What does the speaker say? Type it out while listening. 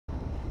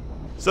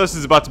So this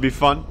is about to be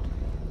fun.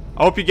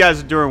 I hope you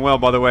guys are doing well,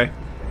 by the way.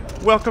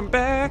 Welcome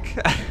back.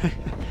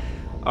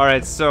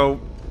 Alright,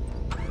 so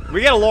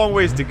we got a long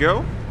ways to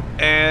go,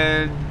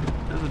 and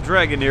there's a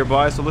dragon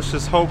nearby, so let's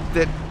just hope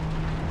that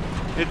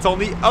it's on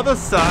the other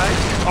side.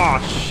 Oh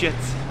shit.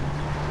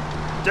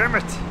 Damn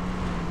it.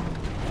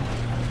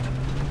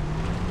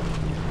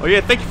 Oh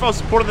yeah, thank you for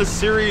supporting this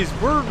series.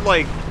 We're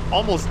like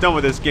almost done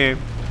with this game.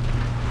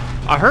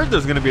 I heard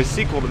there's gonna be a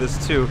sequel to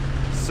this too,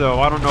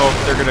 so I don't know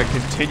if they're gonna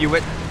continue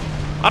it.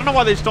 I don't know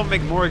why they just don't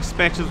make more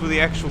expansions with the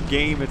actual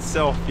game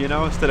itself, you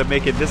know, instead of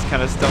making this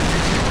kind of stuff,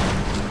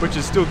 which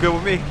is still good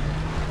with me.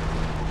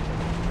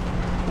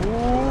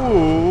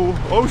 Ooh,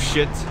 oh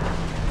shit.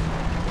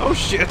 Oh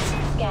shit.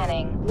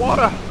 Scanning.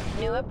 Water.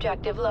 New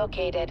objective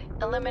located.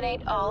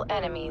 Eliminate all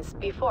enemies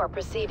before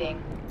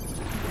proceeding.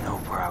 No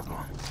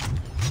problem.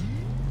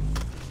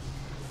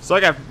 So I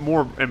got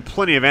more and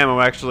plenty of ammo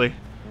actually.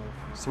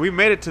 So we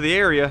made it to the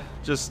area.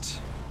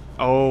 Just,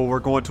 oh, we're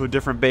going to a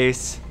different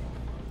base.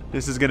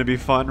 This is gonna be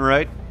fun,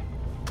 right?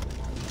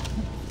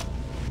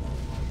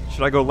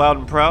 Should I go loud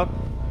and proud?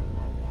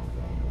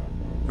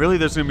 Really?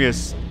 There's gonna be a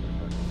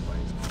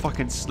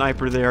fucking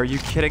sniper there. Are you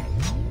kidding?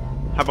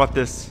 How about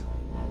this?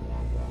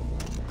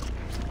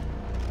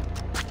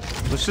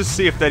 Let's just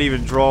see if that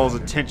even draws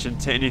attention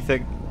to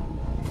anything.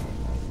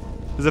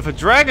 Because if a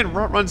dragon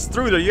runs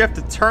through there, you have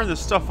to turn the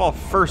stuff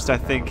off first, I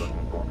think.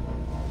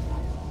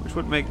 Which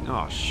would make...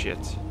 oh, shit.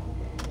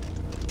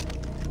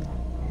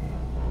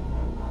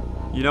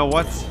 You know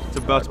what? It's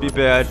about to be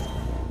bad.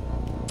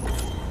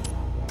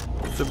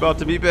 It's about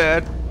to be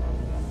bad.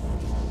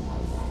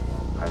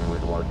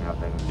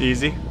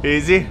 Easy,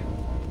 easy.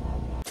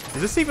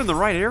 Is this even the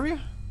right area?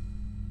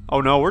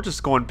 Oh no, we're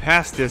just going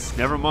past this.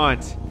 Never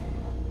mind.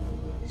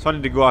 So I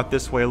need to go out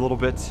this way a little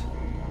bit.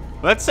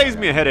 Well, that saves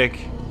me a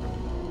headache.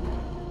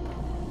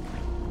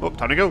 Oh,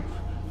 time to go.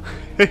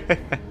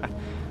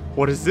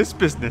 What is this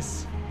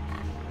business?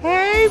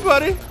 Hey,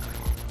 buddy.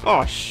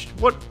 Oh,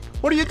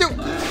 what do you do?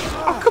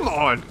 Oh, come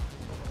on.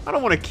 I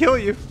don't want to kill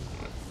you.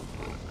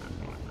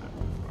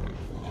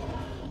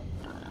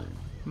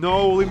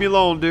 No, leave me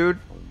alone, dude.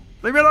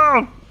 Leave me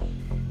alone.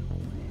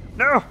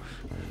 No.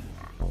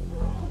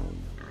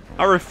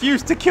 I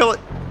refuse to kill it.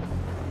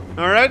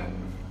 Alright?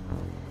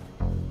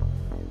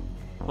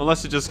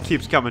 Unless it just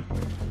keeps coming.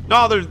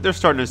 No, they're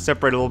starting to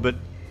separate a little bit.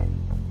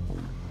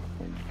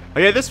 Oh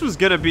yeah, this was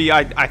gonna be,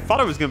 I thought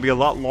it was gonna be a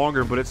lot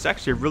longer, but it's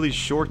actually a really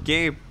short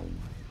game.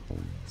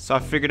 So I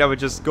figured I would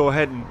just go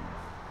ahead and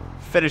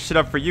finish it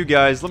up for you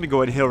guys. Let me go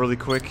ahead and heal really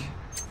quick.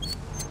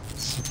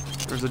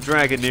 There's a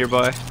dragon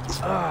nearby.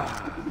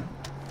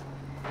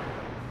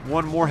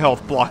 One more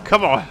health block.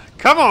 Come on.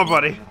 Come on,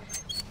 buddy.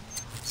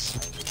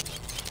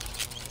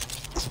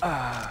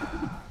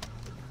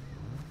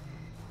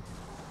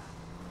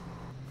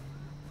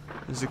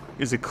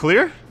 Is it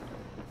clear?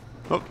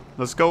 Oh,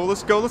 let's go,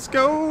 let's go, let's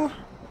go.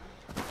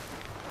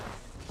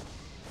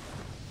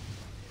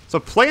 So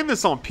playing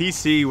this on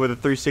PC with a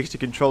 360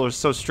 controller is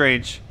so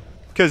strange.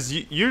 Because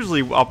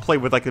usually I'll play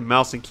with like a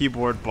mouse and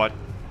keyboard, but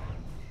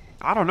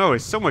I don't know,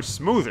 it's so much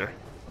smoother.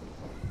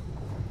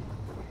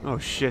 Oh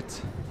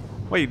shit.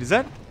 Wait, is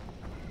that?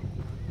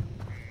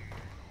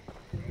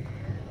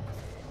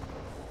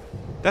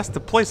 That's the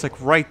place like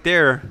right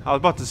there. I was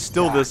about to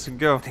steal this and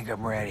go. I think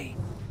I'm ready.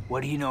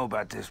 What do you know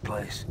about this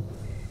place?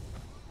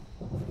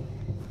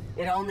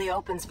 It only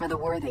opens for the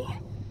worthy.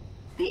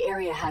 The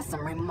area has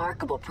some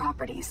remarkable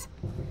properties.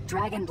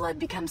 Dragon blood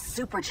becomes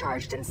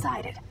supercharged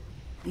inside it,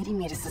 leading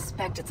me to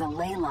suspect it's a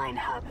ley line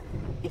hub,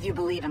 if you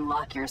believe in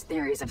Lockyer's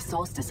theories of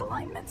solstice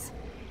alignments,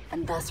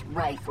 and thus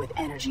rife with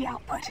energy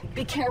output.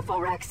 Be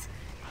careful, Rex.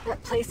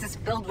 That place is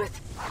filled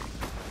with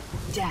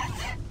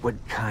death. What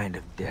kind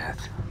of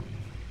death?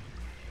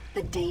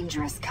 The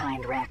dangerous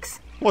kind,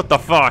 Rex. What the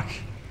fuck?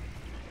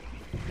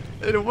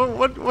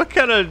 What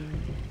kind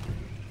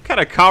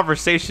of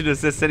conversation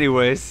is this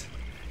anyways?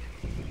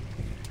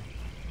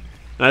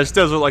 Now this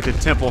does look like the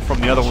temple from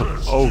the other one.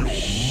 Oh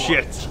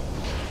shit.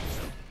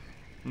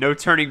 No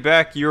turning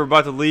back. You're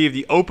about to leave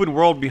the open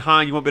world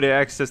behind. You won't be able to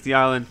access the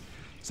island.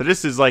 So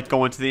this is like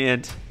going to the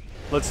end.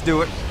 Let's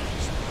do it.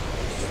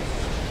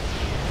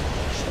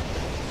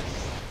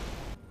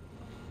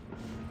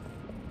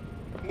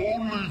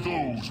 Only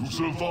those who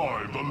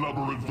survive the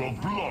labyrinth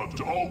of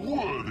blood are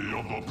worthy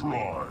of the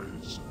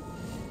prize.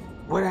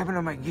 What happened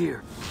to my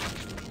gear?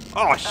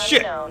 Oh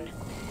shit. Unknown.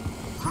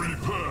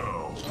 Prepare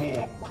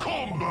for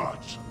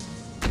combat.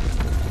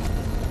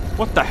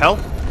 What the hell?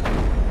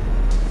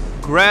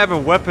 Grab a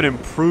weapon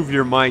and prove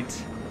your might.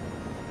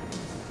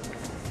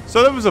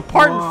 So there was a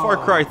part in Far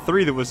Cry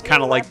 3 that was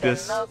kind of like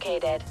this.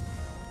 Located.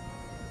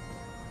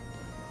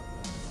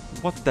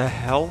 What the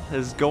hell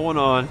is going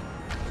on?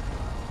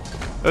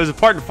 There was a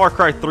part in Far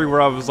Cry 3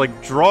 where I was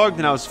like drugged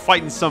and I was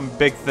fighting some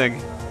big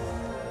thing.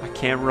 I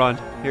can't run.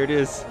 Here it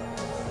is.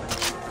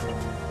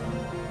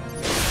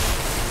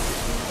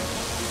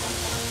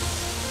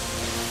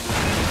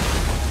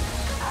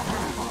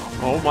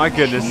 Oh my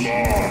goodness.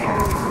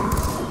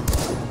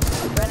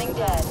 Running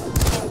dead.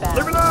 Inbound.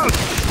 Leave me alone!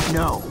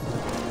 No.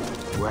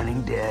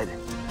 Running dead.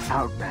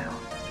 Outbound.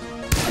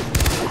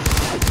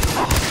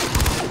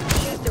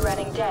 Shoot the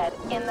running dead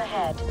in the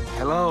head.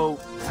 Hello?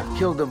 I've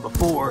killed them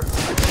before.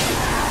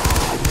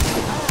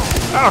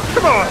 Oh,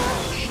 come on!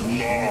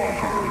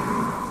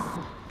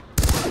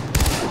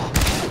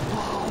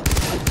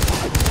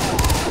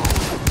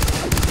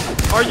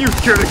 Are you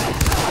kidding?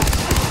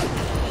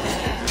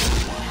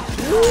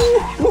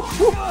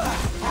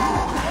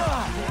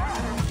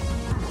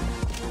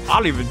 I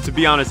don't even, to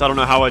be honest, I don't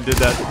know how I did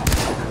that.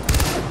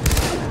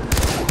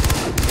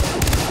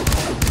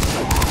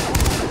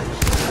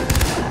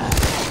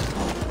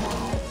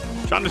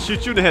 Trying to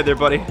shoot you in the head there,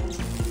 buddy.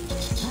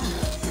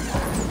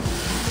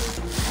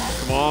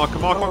 Come on,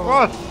 come on, come on, come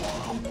on.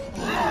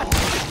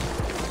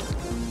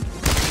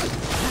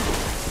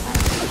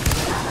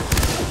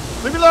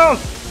 Leave me alone!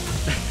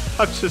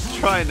 I'm just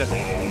trying to...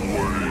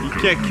 You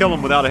can't kill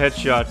him without a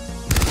headshot.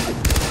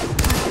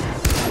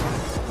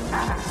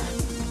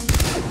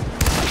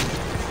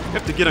 You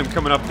have to get him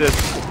coming up this.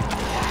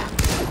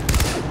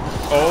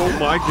 Oh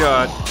my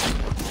god.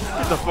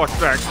 Get the fuck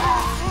back.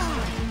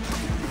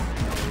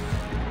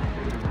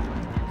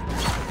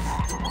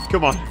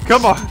 Come on,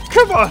 come on,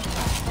 come on!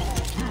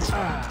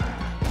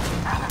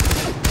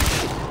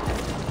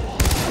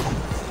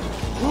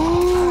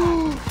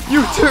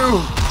 You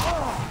too!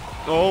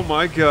 Oh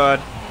my god.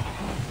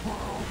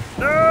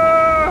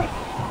 Ah!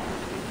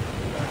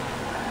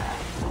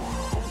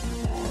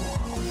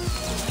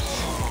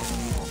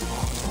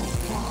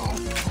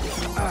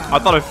 I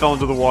thought I fell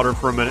into the water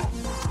for a minute.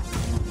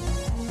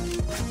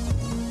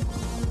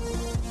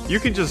 You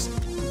can just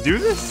do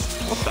this?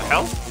 What the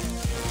hell?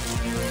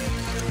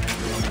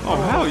 Oh,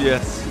 hell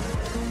yes.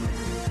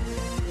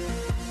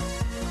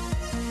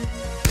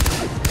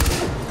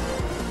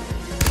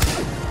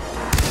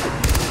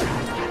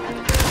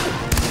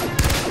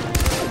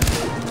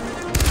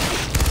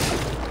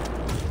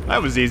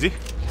 That was easy.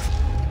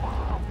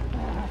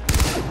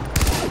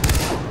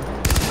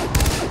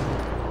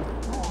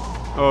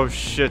 Oh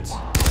shit.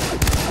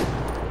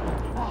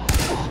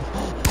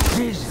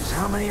 Jesus,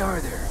 how many are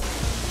there?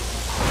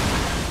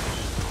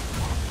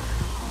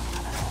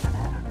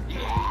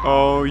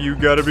 Oh, you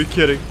gotta be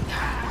kidding.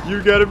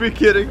 You gotta be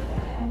kidding.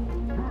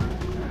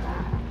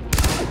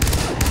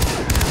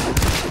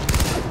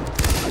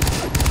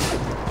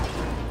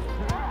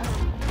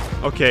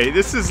 Okay,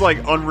 this is like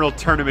Unreal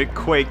Tournament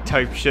Quake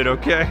type shit,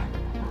 okay?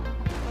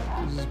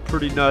 This is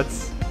pretty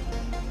nuts.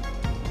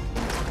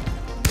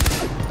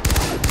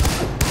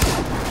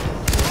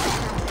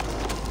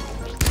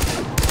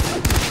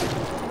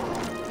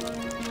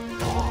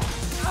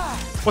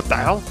 What the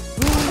hell?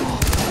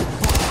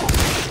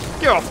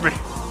 Get off me!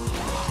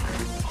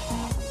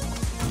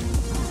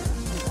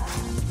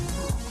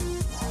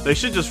 They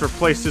should just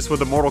replace this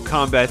with a Mortal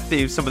Kombat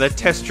theme. Some of that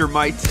test your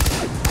might.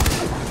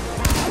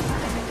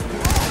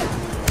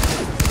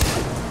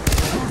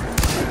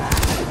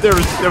 There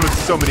was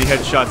so many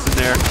headshots in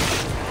there.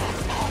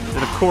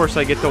 And of course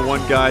I get the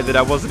one guy that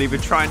I wasn't even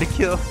trying to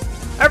kill.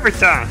 Every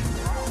time!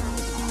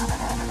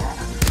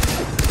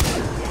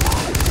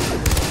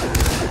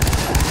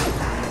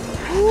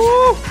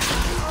 Woo!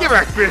 Get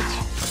back, bitch!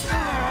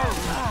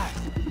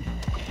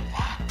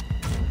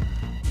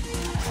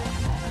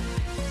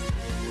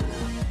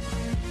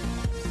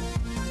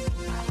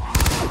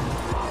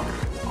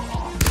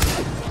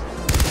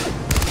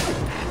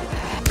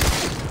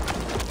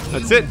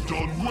 That's it. You've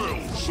done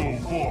well so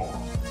far,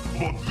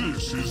 but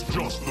this is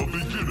just the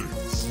beginning.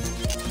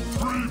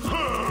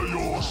 Prepare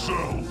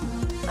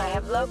yourself. I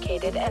have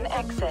located an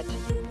exit.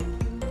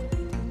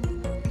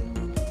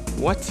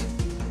 What?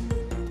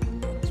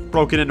 It's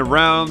broken into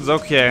rounds.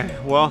 Okay,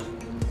 well,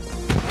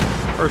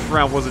 first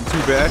round wasn't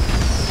too bad.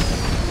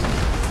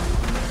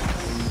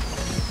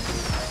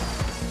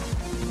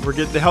 We're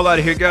getting the hell out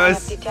of here, I have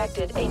guys.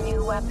 detected a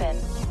new weapon.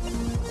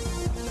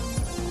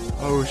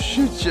 Oh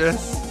shit,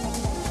 Jess.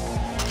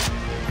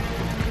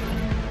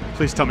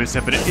 Please tell me it's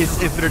infinite. It's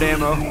infinite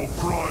ammo. Your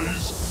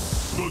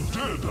prize? The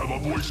dead have a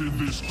voice in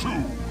this too.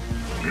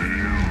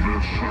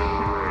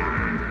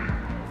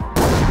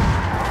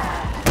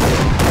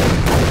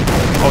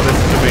 Oh, this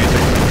is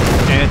amazing.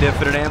 And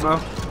infinite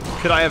ammo.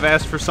 Could I have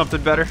asked for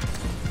something better?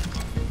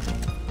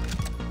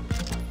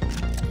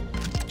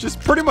 Just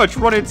pretty much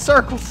run in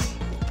circles.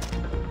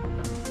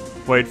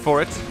 Wait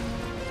for it.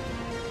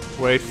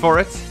 Wait for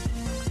it.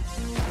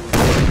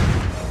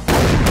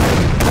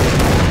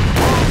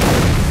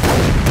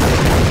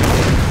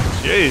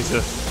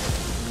 Jesus.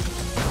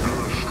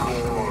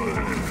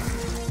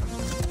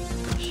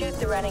 Shoot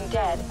the running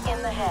dead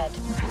in the head.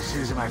 This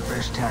isn't my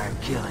first time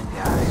killing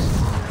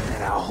guys,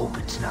 and I hope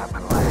it's not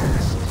my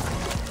last.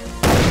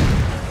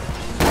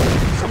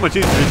 So much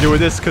easier to do with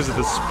this because of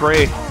the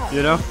spray,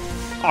 you know?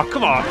 Oh,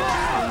 come on.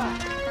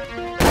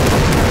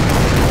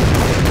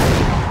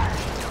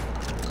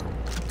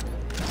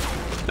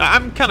 Now,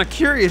 I'm kind of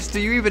curious, do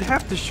you even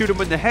have to shoot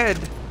him in the head?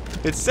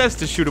 It says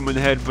to shoot him in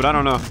the head, but I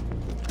don't know.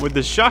 With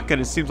the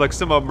shotgun, it seems like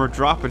some of them are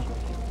dropping,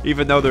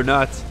 even though they're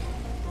not.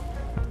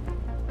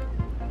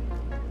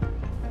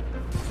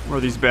 Where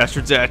are these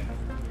bastards at?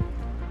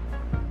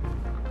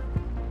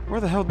 Where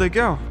the hell did they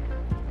go?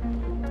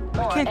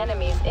 More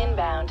enemies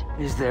inbound.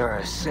 Is there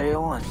a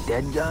sale on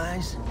dead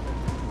guys?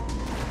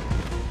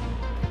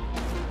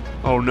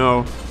 Oh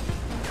no.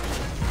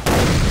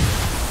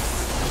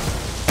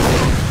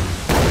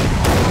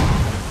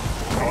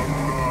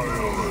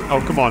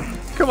 Oh, come on.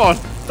 Come on.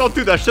 Don't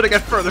do that. Should I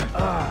get further?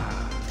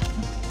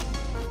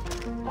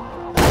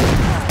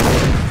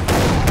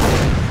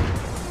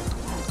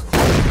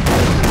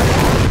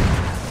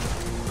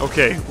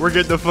 Okay, we're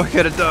getting the fuck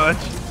out of Dodge.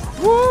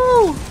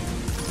 Woo!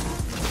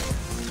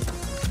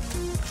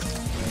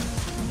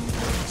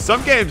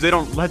 Some games, they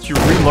don't let you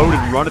reload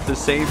and run at the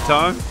same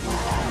time.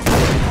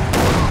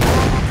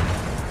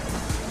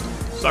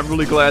 So I'm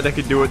really glad they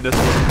could do it in this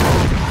one.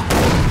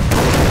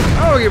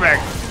 Oh, get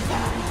back!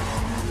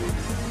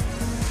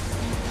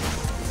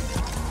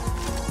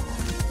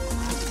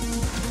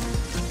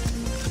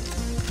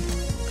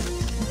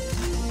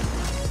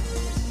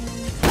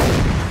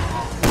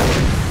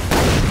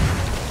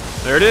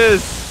 There it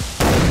is.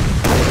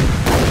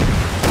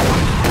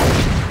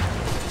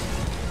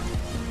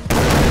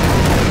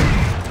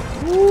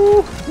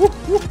 Woo, woo,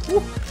 woo,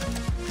 woo.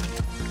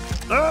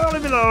 Oh,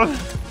 leave me alone.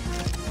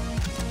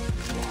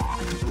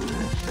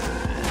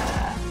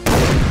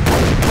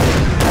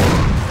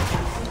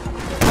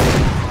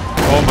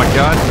 Oh my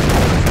god.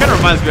 This kind of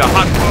reminds me of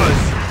Hot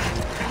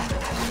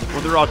Fuzz.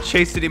 When they're all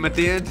chasing him at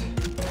the end.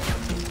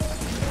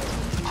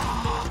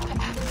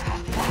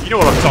 You know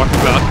what I'm talking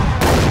about.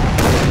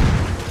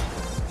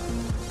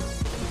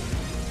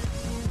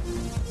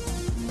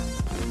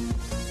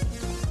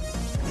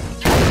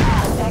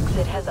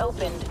 Exit has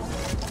opened.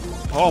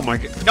 Oh my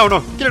god. No, no.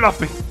 Get it off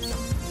me.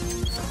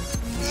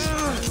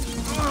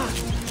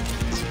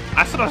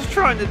 That's what I was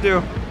trying to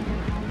do.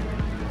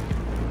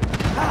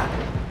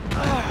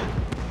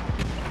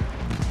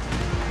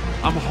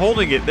 I'm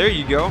holding it. There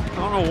you go. I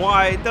don't know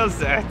why it does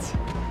that.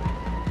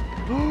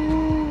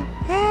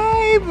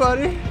 Hey,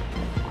 buddy.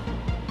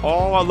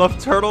 Oh, I love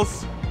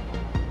turtles.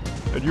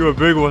 And you're a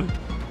big one.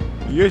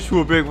 Yes,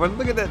 you're a big one.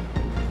 Look at that.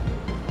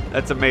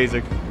 That's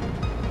amazing.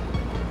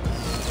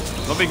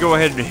 Let me go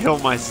ahead and heal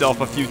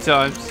myself a few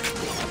times.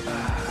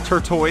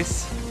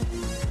 Turtoise.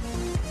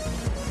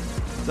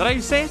 Is that how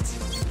you say it?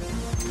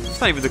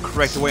 It's not even the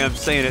correct way I'm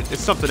saying it.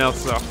 It's something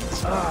else, though.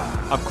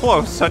 I'm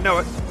close. I know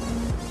it.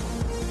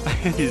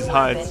 His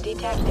hides.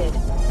 Detected.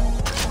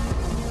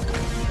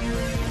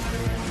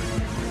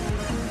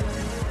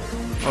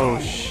 Oh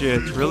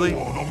shit! Really? The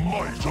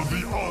might of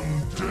the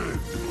undead.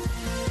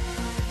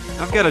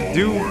 I've got to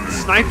do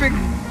sniping?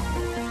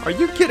 Are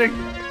you kidding?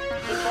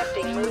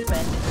 Detecting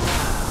movement.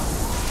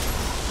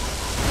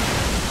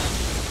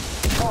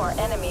 More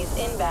enemies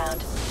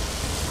inbound.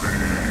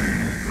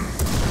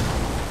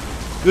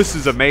 This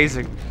is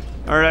amazing.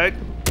 All right.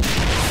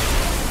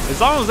 As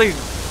long as they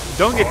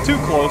don't get too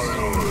close,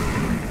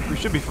 we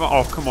should be fine.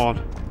 Oh, come on.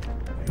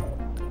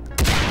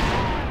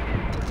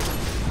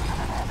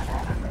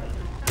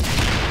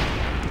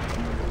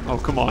 Oh,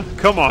 come on.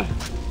 Come on.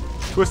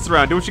 Twist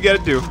around. Do what you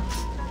gotta do.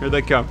 Here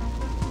they come.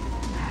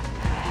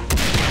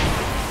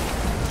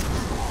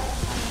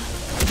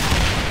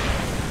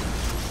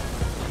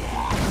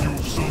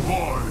 You've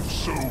survived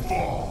so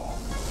far,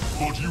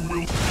 but you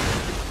will.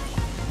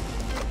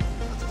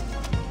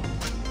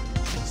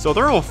 So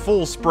they're on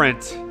full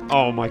sprint.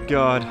 Oh my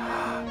god.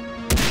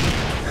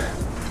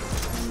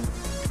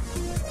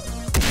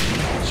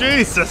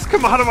 Jesus,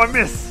 come on, how did I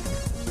miss?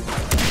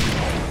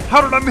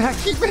 How did I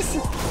keep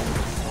missing?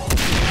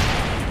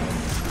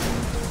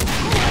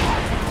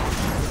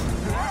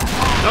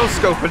 No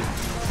scoping.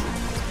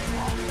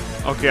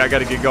 Okay, I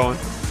gotta get going.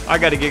 I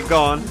gotta get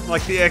going.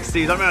 Like the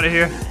XDs, I'm out of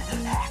here.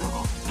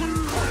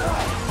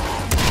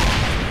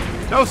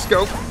 No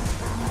scope.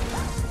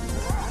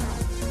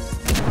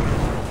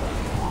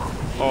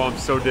 Oh, I'm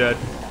so dead.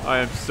 I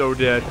am so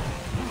dead.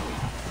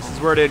 This is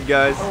where it ends,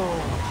 guys.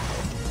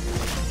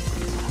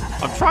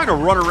 I'm trying to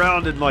run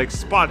around in like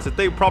spots that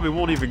they probably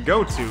won't even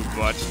go to,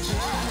 but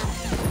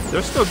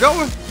they're still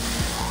going.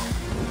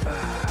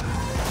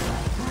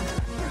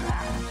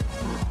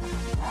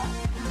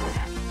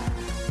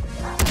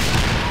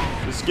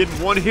 Just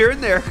getting one here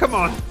and there. Come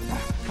on.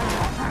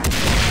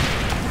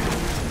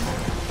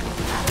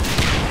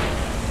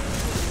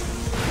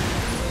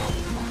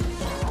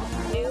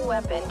 New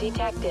weapon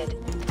detected.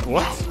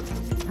 What?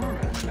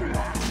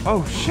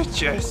 Oh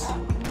shit, yes.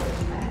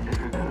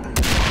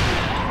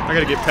 I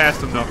gotta get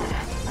past him though.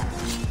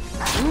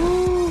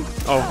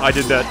 Oh, I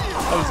did that.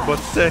 I was about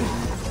to say.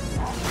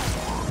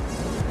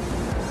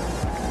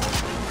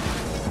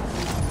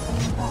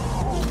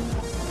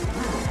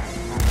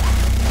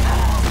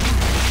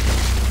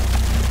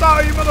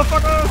 Die, you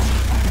motherfuckers!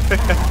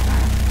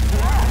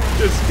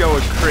 Just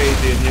going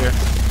crazy in here.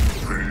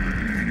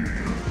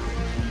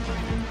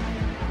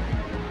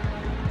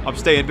 I'm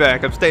staying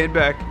back. I'm staying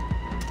back.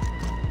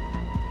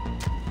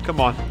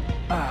 Come on.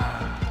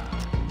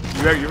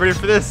 You ready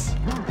for this?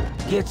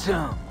 Get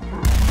some.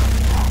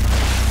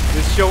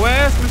 This your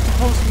ass, Mr.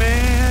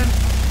 Postman.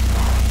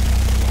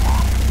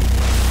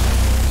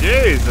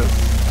 Jesus.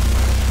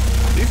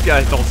 These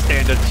guys don't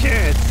stand a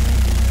chance.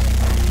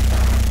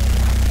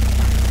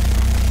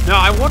 Now,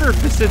 I wonder if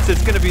since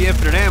it's going to be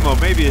infinite ammo,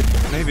 maybe it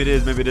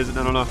is, maybe it isn't,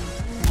 I don't know.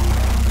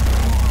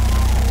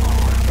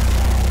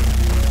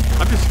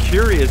 I'm just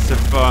curious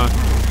if I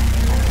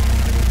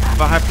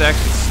have to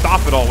actually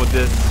stop it all with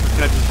this. Or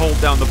can I just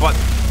hold down the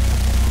button?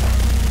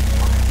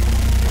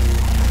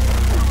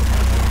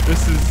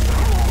 This is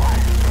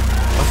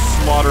a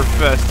slaughter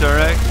fest,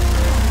 alright?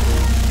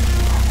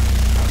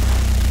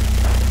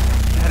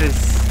 That is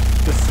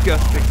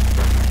disgusting.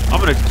 I'm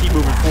gonna keep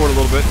moving forward a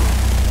little bit.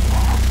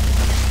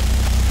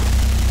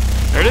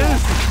 There it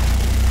is!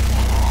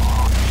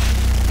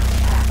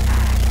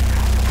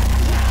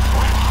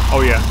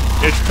 Oh yeah,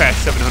 it's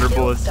past 700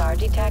 bullets. Star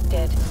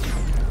detected.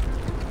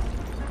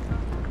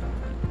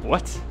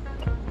 What?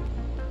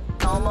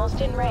 Almost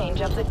in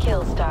range of the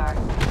kill star.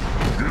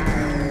 You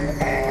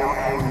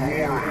are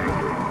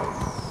unwarranted.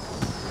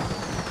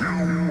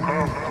 You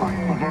have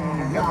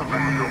proven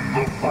worthy of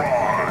the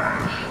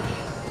prize.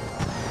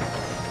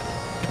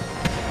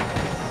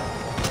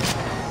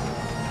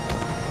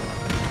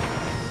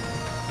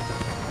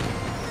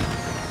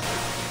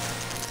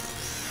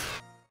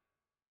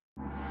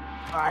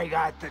 I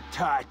got the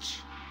touch.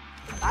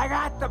 I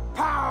got the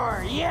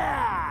power,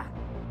 yeah!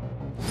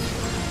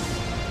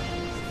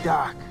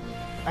 Doc,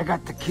 I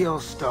got the kill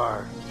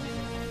star.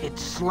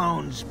 It's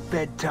Sloane's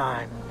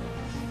bedtime,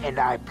 and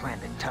I plan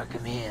to tuck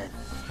him in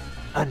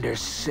under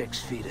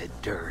 6 feet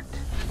of dirt.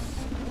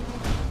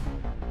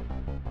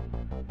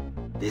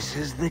 This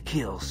is the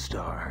kill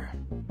star.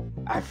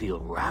 I feel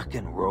rock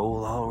and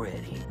roll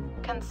already.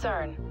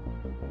 Concern.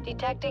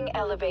 Detecting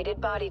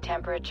elevated body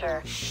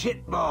temperature.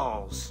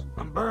 Shitballs!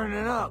 I'm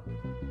burning up.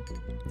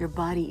 Your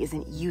body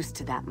isn't used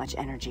to that much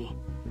energy.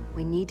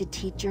 We need to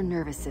teach your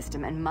nervous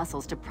system and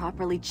muscles to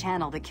properly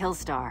channel the kill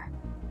star.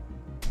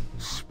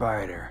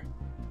 Spider.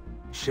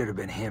 Should have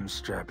been him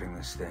strapping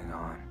this thing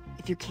on.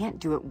 If you can't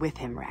do it with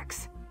him,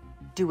 Rex,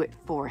 do it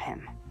for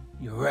him.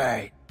 You're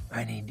right.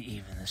 I need to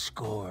even the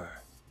score.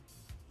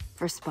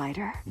 For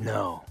Spider?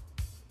 No.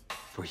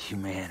 For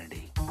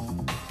humanity.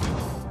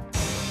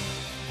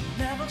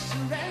 Never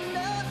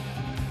surrender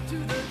to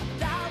the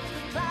doubts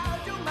that cloud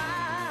your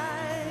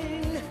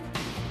mind.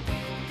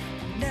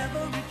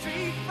 Never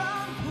retreat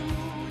from who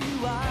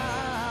you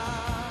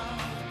are.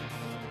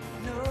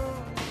 No,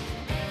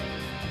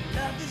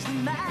 love is the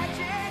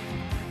magic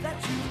that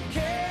you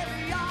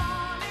carry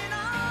on and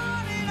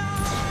on and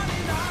on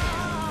and on.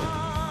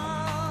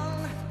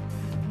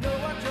 Know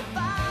what you're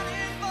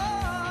fighting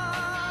for.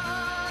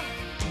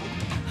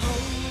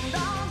 Hold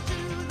on to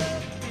the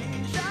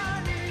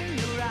vision in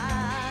your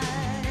eyes.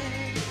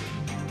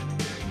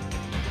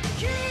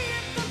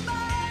 Keep the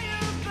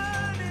fire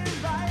burning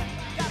bright.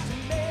 Got to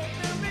make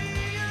them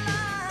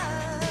realize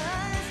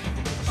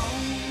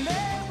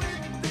only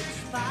with this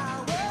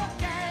power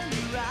can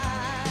you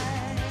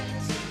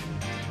rise.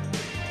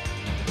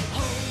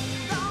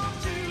 Hold on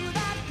to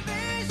that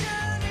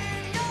vision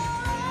in your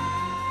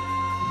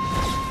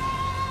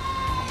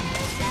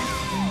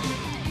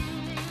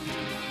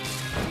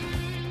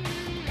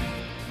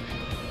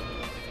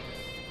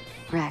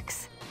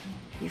Rex,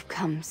 you've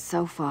come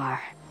so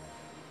far,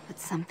 but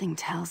something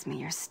tells me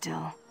you're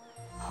still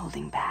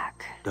holding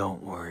back.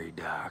 Don't worry,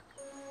 Doc.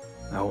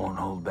 I won't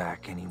hold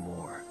back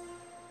anymore.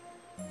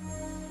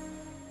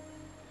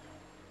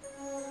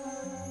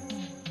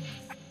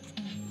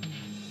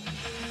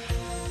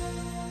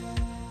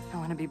 I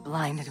want to be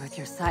blinded with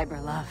your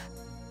cyber love.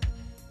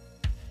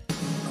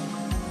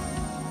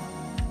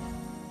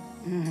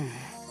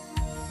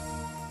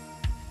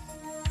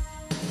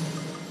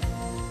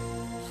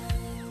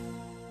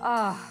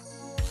 Oh.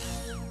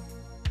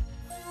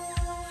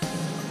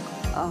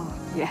 Oh,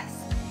 yes.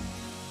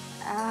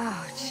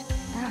 Ouch.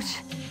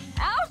 Ouch.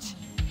 Ouch!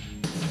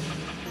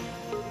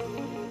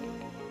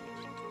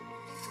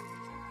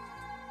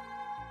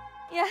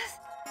 Yes.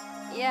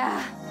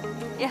 Yeah.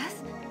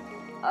 Yes.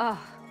 Oh.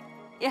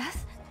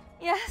 Yes.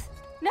 Yes.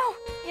 No.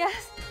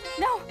 Yes.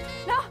 No.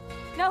 No.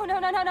 No, no,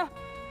 no, no, no.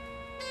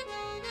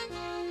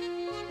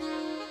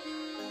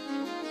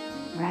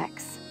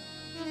 Rex,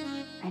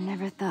 I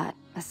never thought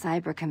a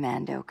cyber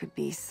commando could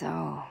be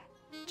so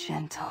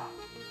gentle.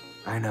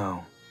 I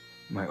know.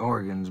 My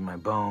organs, my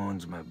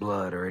bones, my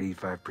blood are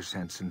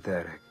 85%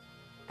 synthetic.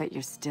 But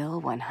you're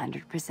still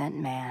 100%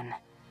 man.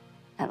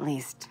 At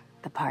least,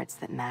 the parts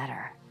that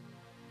matter.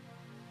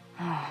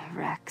 Oh,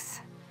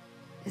 Rex.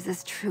 Is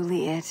this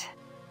truly it?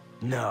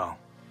 No,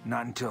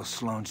 not until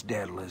Sloane's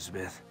dead,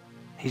 Elizabeth.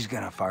 He's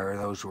gonna fire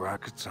those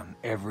rockets on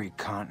every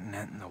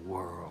continent in the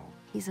world.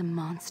 He's a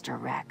monster,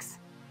 Rex.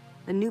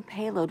 The new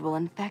payload will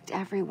infect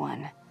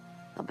everyone.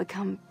 They'll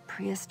become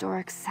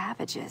prehistoric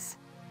savages.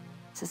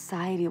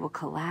 Society will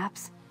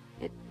collapse.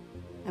 It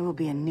will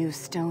be a new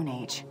Stone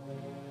Age.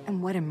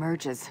 And what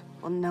emerges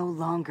will no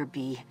longer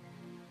be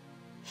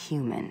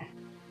human.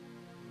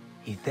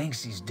 He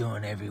thinks he's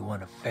doing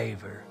everyone a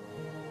favor,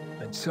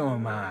 but so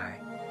am I,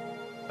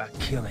 by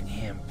killing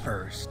him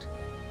first.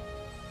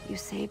 You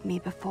saved me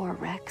before,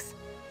 Rex.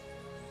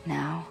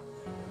 Now,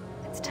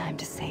 it's time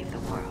to save the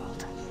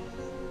world.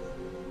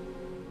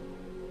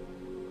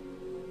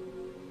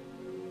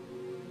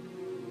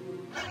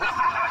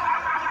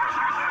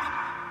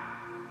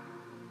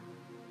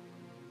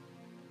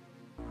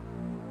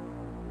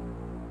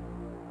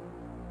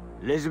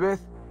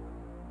 Elizabeth?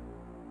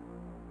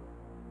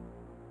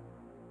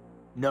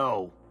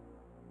 No.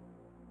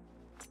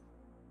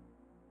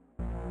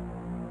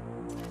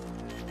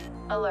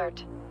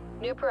 Alert.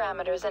 New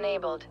parameters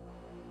enabled.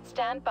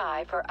 Stand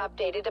by for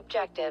updated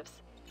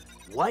objectives.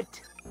 What?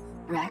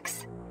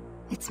 Rex,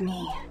 it's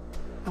me,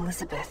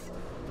 Elizabeth.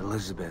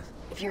 Elizabeth.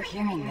 If you're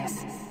hearing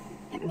this,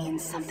 it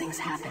means something's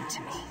happened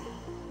to me.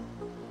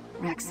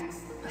 Rex,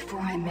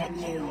 before I met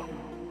you,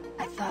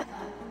 I thought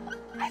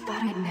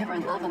I'd never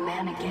love a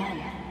man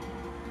again.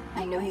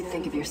 I know you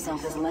think of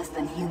yourself as less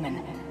than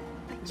human,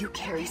 but you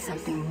carry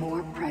something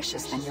more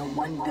precious than your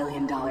 $1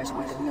 billion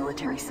worth of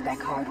military spec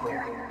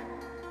hardware.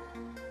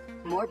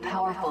 More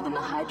powerful than the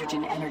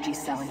hydrogen energy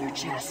cell in your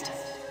chest.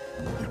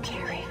 You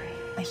carry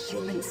a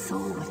human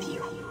soul with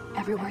you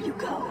everywhere you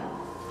go.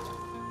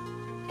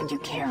 And you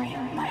carry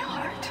my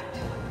heart.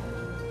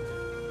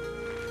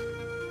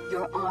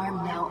 Your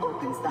arm now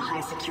opens the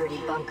high-security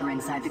bunker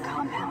inside the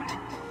compound.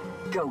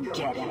 Go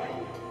get him.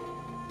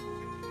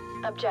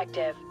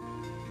 Objective.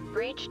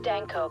 Breach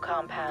Danko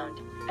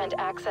compound and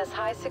access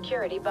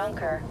high-security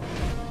bunker.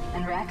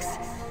 And Rex,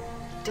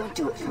 don't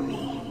do it for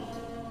me.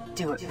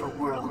 Do it for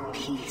world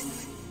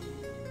peace.